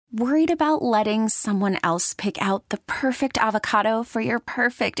Worried about letting someone else pick out the perfect avocado for your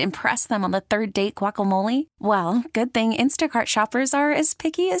perfect impress them on the third date guacamole? Well, good thing Instacart shoppers are as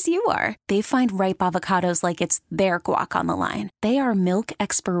picky as you are. They find ripe avocados like it's their guac on the line. They are milk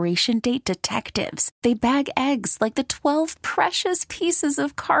expiration date detectives. They bag eggs like the 12 precious pieces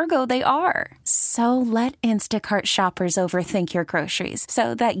of cargo they are. So let Instacart shoppers overthink your groceries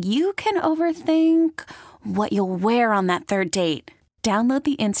so that you can overthink what you'll wear on that third date. Download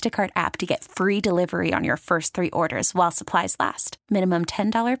the Instacart app to get free delivery on your first 3 orders while supplies last. Minimum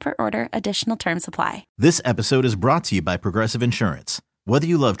 $10 per order. Additional terms apply. This episode is brought to you by Progressive Insurance. Whether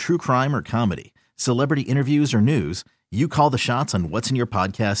you love true crime or comedy, celebrity interviews or news, you call the shots on what's in your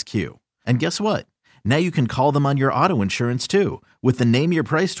podcast queue. And guess what? Now you can call them on your auto insurance too with the Name Your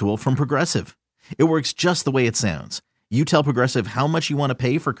Price tool from Progressive. It works just the way it sounds. You tell Progressive how much you want to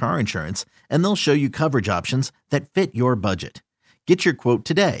pay for car insurance, and they'll show you coverage options that fit your budget. Get your quote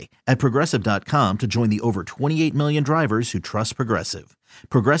today at Progressive.com to join the over 28 million drivers who trust Progressive.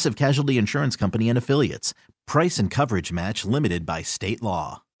 Progressive Casualty Insurance Company and Affiliates. Price and coverage match limited by state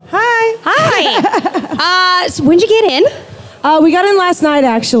law. Hi. So when'd you get in? We got in last night,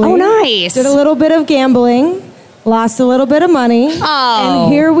 actually. Oh, nice. Did a little bit of gambling. Lost a little bit of money. Oh.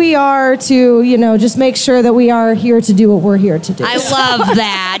 And here we are to, just make sure that we are here to do what we're here to do. I love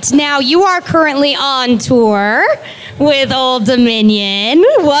that. Now, you are currently on tour with Old Dominion.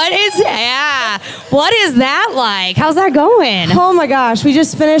 What is that like? How's that going? Oh my gosh, we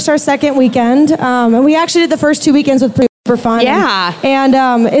just finished our second weekend. And we actually did the first 2 weekends with super fun. Yeah.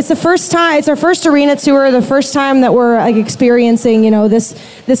 And it's the first time, it's our first arena tour, the first time that we're experiencing,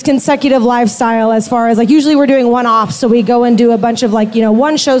 this consecutive lifestyle as far as usually we're doing one-offs. So we go and do a bunch of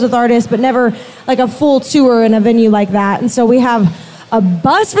one shows with artists, but never a full tour in a venue like that. And so we have a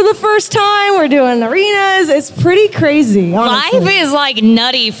bus for the first time. We're doing arenas. It's pretty crazy, honestly. Life is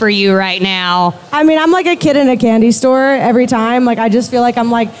nutty for you right now. I mean, I'm like a kid in a candy store every time. I just feel like I'm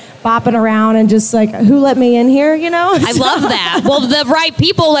bopping around and just who let me in here, I love that. Well, the right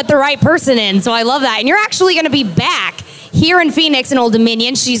people let the right person in, so I love that. And you're actually going to be back here in Phoenix in Old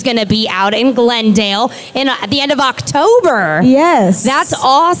Dominion. She's going to be out in Glendale at the end of October. Yes. That's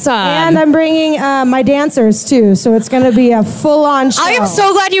awesome. And I'm bringing my dancers, too, so it's going to be a full-on show. I am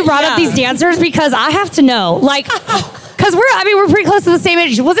so glad you brought up these dancers because I have to know, because we're pretty close to the same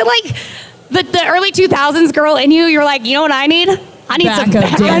age. Was it the early 2000s girl in you? You're like, you know what I need? I need some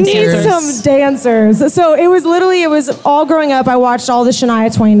dancers. I need some dancers. So it was all growing up. I watched all the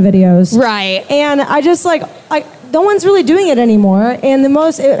Shania Twain videos. Right. And I just no one's really doing it anymore. And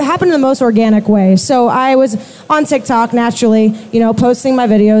it happened in the most organic way. So I was on TikTok naturally, posting my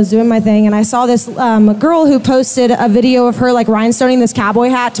videos, doing my thing. And I saw this girl who posted a video of her rhinestoning this cowboy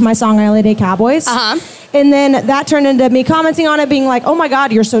hat to my song I Lay Day Cowboys. Uh-huh. And then that turned into me commenting on it, being like, oh my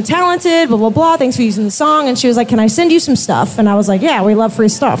God, you're so talented, blah, blah, blah. Thanks for using the song. And she was like, can I send you some stuff? And I was like, yeah, we love free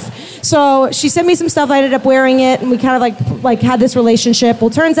stuff. So she sent me some stuff. I ended up wearing it. And we kind of had this relationship. Well,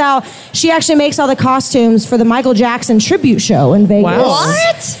 turns out she actually makes all the costumes for the Michael Jackson tribute show in Vegas. Wow.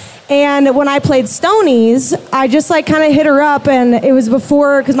 What? And when I played Stonies, I just kind of hit her up, and it was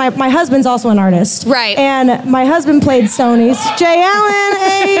before, because my husband's also an artist. Right. And my husband played Stonies. Jay Allen,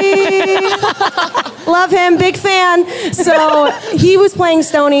 hey! Love him, big fan. So he was playing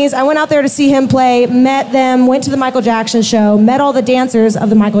Stonies. I went out there to see him play, met them, went to the Michael Jackson show, met all the dancers of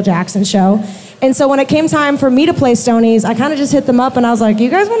the Michael Jackson show. And so when it came time for me to play Stonies, I kind of just hit them up and I was like,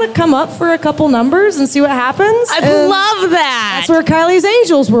 you guys want to come up for a couple numbers and see what happens? I love that. That's where Kylie's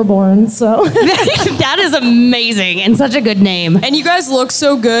Angels were born, so. That is amazing and such a good name. And you guys look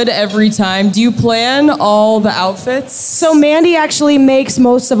so good every time. Do you plan all the outfits? So Mandy actually makes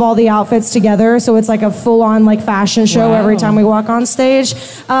most of all the outfits together, so it's a full-on fashion show every time we walk on stage.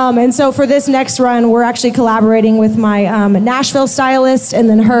 And so for this next run, we're actually collaborating with my Nashville stylist and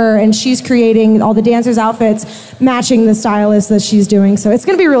then her, and she's creating all the dancers' outfits matching the stylist that she's doing. So it's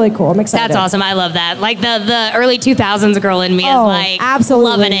going to be really cool. I'm excited. That's awesome. I love that. The early 2000s girl in me is absolutely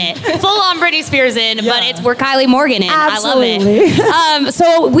loving it. Full on Britney Spears in, but we're Kylie Morgan in. Absolutely. I love it.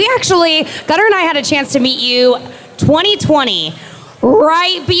 So we actually, Gunnar and I had a chance to meet you 2020.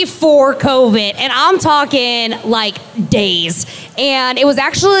 Right before COVID, and I'm talking days. And it was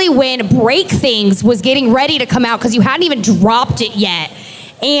actually when Break Things was getting ready to come out because you hadn't even dropped it yet.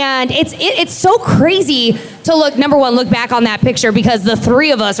 And it's so crazy to look back on that picture because the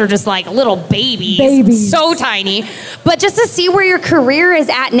three of us are just little babies. So tiny. But just to see where your career is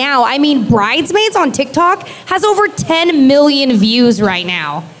at now, I mean, Bridesmaids on TikTok has over 10 million views right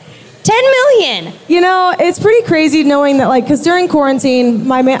now. 10 million. You know, it's pretty crazy knowing that, like, because during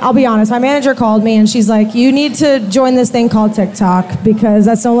quarantine, I'll be honest, my manager called me and she's like, you need to join this thing called TikTok because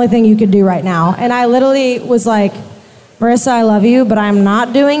that's the only thing you could do right now. And I literally was like, Marissa, I love you, but I'm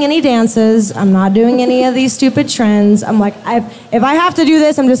not doing any dances. I'm not doing any of these stupid trends. I'm like, if I have to do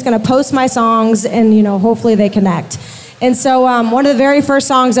this, I'm just going to post my songs and, you know, hopefully they connect. And so one of the very first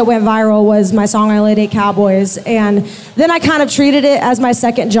songs that went viral was my song, I Laid 8 Cowboys. And then I kind of treated it as my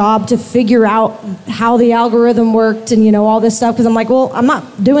second job to figure out how the algorithm worked and, you know, all this stuff. Because I'm like, well, I'm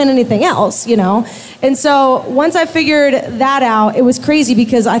not doing anything else, you know. And so once I figured that out, it was crazy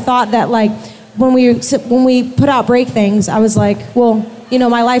because I thought that, like, when we put out Break Things, I was like, well, you know,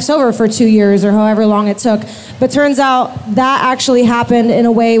 my life's over for 2 years or however long it took. But turns out that actually happened in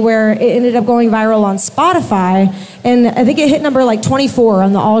a way where it ended up going viral on Spotify. And I think it hit number like 24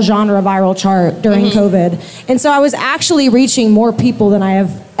 on the all genre viral chart during COVID. And so I was actually reaching more people than I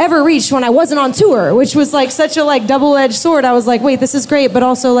have ever reached when I wasn't on tour, which was like such a like double-edged sword. I was like, wait, this is great, but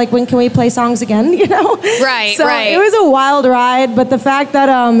also like, when can we play songs again? You know? Right, so right. It was a wild ride, but the fact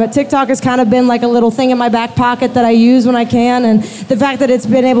that TikTok has kind of been like a little thing in my back pocket that I use when I can, and the fact that it's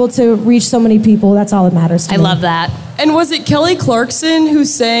been able to reach so many people, that's all that matters to me. I love that. And was it Kelly Clarkson who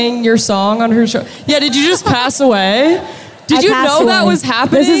sang your song on her show? Yeah, did you just pass away? Did you know that was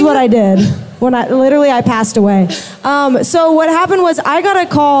happening? This is what I did. When I passed away. So what happened was I got a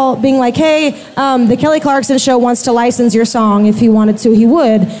call being like, hey, the Kelly Clarkson show wants to license your song. If he wanted to, he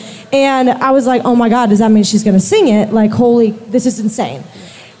would. And I was like, oh my God, does that mean she's gonna sing it? Like, holy, this is insane.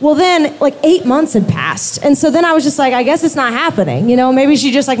 Well, then, like, 8 months had passed. And so then I was just like, I guess it's not happening. You know, maybe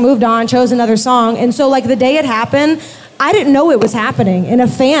she just, like, moved on, chose another song. And so, like, the day it happened, I didn't know it was happening. And a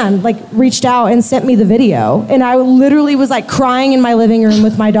fan, like, reached out and sent me the video. And I literally was, like, crying in my living room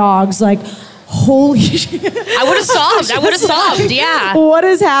with my dogs, like, holy shit. I would have sobbed. Yeah. What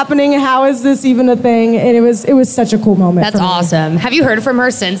is happening? How is this even a thing? And it was such a cool moment. That's awesome. Have you heard from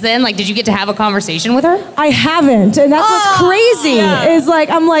her since then? Like, did you get to have a conversation with her? I haven't, and that's what's crazy. Yeah. Is like,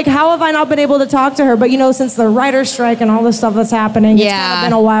 I'm like, how have I not been able to talk to her? But you know, since the writer's strike and all this stuff that's happening, it's kind of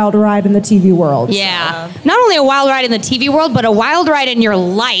been a wild ride in the TV world. Yeah. So. Not only a wild ride in the TV world, but a wild ride in your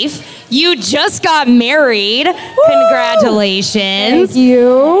life. You just got married. Woo! Congratulations. Thank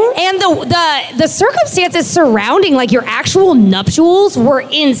you. And the circumstances surrounding like your actual nuptials were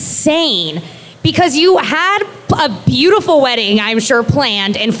insane because you had a beautiful wedding, I'm sure,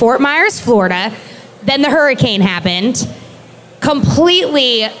 planned in Fort Myers, Florida. Then the hurricane happened.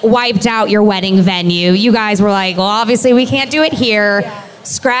 Completely wiped out your wedding venue. You guys were like, well, obviously we can't do it here. Yeah.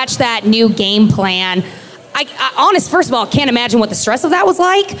 Scratch that new game plan. I first of all, can't imagine what the stress of that was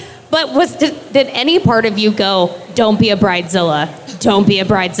like. But did any part of you go, don't be a bridezilla, don't be a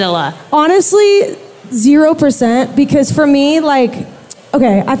bridezilla? Honestly, 0%, because for me, like,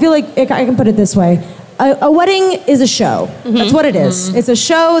 okay, I feel like I can put it this way. A wedding is a show. Mm-hmm. That's what it is. Mm-hmm. It's a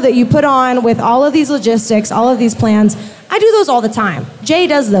show that you put on with all of these logistics, all of these plans. I do those all the time. Jay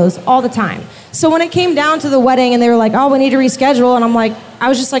does those all the time. So when it came down to the wedding and they were like, oh, we need to reschedule, and I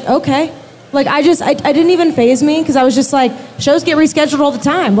was just like, okay. Like, I didn't even faze me because I was just like, shows get rescheduled all the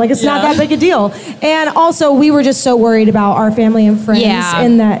time. Like, it's not that big a deal. And also, we were just so worried about our family and friends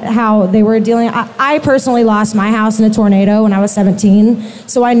and that how they were dealing. I personally lost my house in a tornado when I was 17,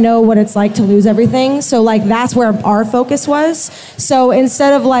 so I know what it's like to lose everything. So, like, that's where our focus was. So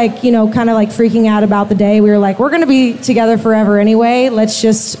instead of, like, you know, kind of like freaking out about the day, we were like, we're going to be together forever anyway. Let's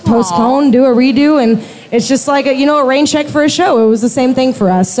just postpone, do a redo, and it's just like a rain check for a show. It was the same thing for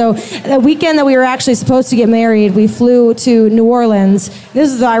us. So the weekend that we were actually supposed to get married, we flew to New Orleans. This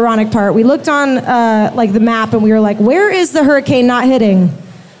is the ironic part. We looked on like the map and we were like, where is the hurricane not hitting?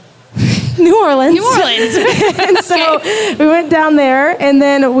 New Orleans. New Orleans. And so we went down there, and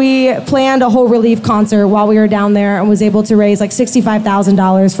then we planned a whole relief concert while we were down there and was able to raise like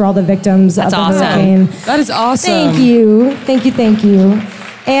 $65,000 for all the victims of the hurricane. That is awesome. Thank you. Thank you. Thank you.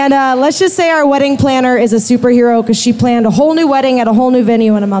 And let's just say our wedding planner is a superhero because she planned a whole new wedding at a whole new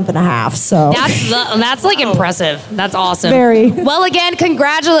venue in a month and a half. So that's like impressive. That's awesome. Very. Well, again,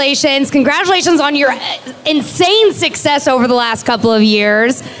 congratulations. Congratulations on your insane success over the last couple of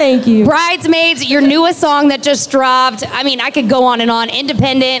years. Thank you. Bridesmaids, your newest song that just dropped. I mean, I could go on and on.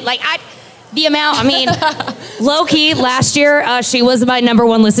 Independent, low-key, last year, she was my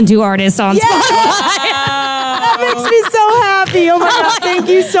 #1 listened to artist on Spotify. That makes me so happy. Oh my God, thank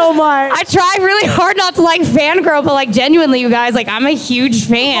you so much. I try really hard not to like fangirl, but like genuinely, you guys, like I'm a huge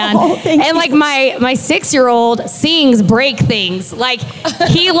fan. Oh, thank you. Like my 6-year-old sings Break Things. Like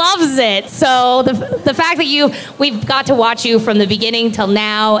he loves it. So the fact that we've got to watch you from the beginning till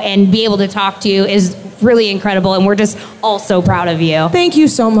now and be able to talk to you is really incredible, and we're just all so proud of you. Thank you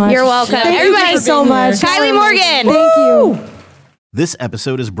so much. You're welcome. Thank Everybody you so much. Kylie Morgan. Thank you. This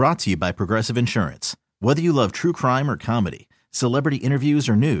episode is brought to you by Progressive Insurance. Whether you love true crime or comedy, celebrity interviews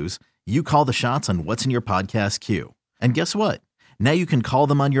or news, you call the shots on what's in your podcast queue. And guess what? Now you can call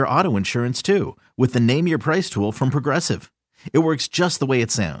them on your auto insurance too with the Name Your Price tool from Progressive. It works just the way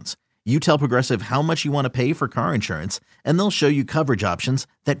it sounds. You tell Progressive how much you want to pay for car insurance, and they'll show you coverage options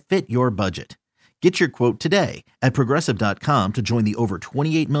that fit your budget. Get your quote today at Progressive.com to join the over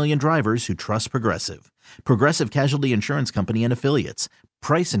 28 million drivers who trust Progressive. Progressive Casualty Insurance Company and Affiliates.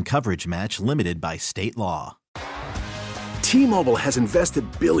 Price and coverage match limited by state law. T-Mobile has invested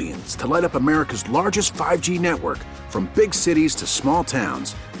billions to light up America's largest 5G network, from big cities to small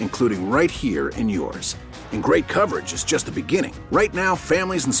towns, including right here in yours. And great coverage is just the beginning. Right now,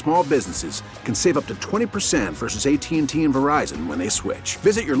 families and small businesses can save up to 20% versus AT&T and Verizon when they switch.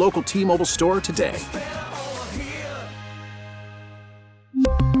 Visit your local T-Mobile store today.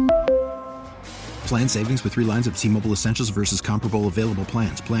 Plan savings with 3 lines of T-Mobile Essentials versus comparable available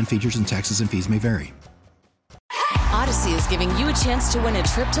plans. Plan features and taxes and fees may vary. Odyssey is giving you a chance to win a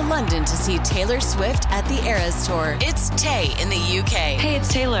trip to London to see Taylor Swift at the Eras Tour. It's Tay in the UK. Hey,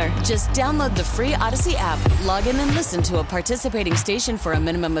 it's Taylor. Just download the free Odyssey app, log in and listen to a participating station for a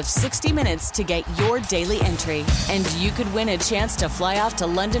minimum of 60 minutes to get your daily entry. And you could win a chance to fly off to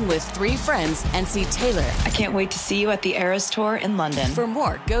London with 3 friends and see Taylor. I can't wait to see you at the Eras Tour in London. For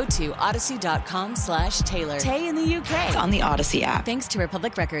more, go to odyssey.com/Taylor. Tay in the UK. It's on the Odyssey app. Thanks to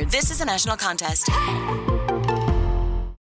Republic Records. This is a national contest.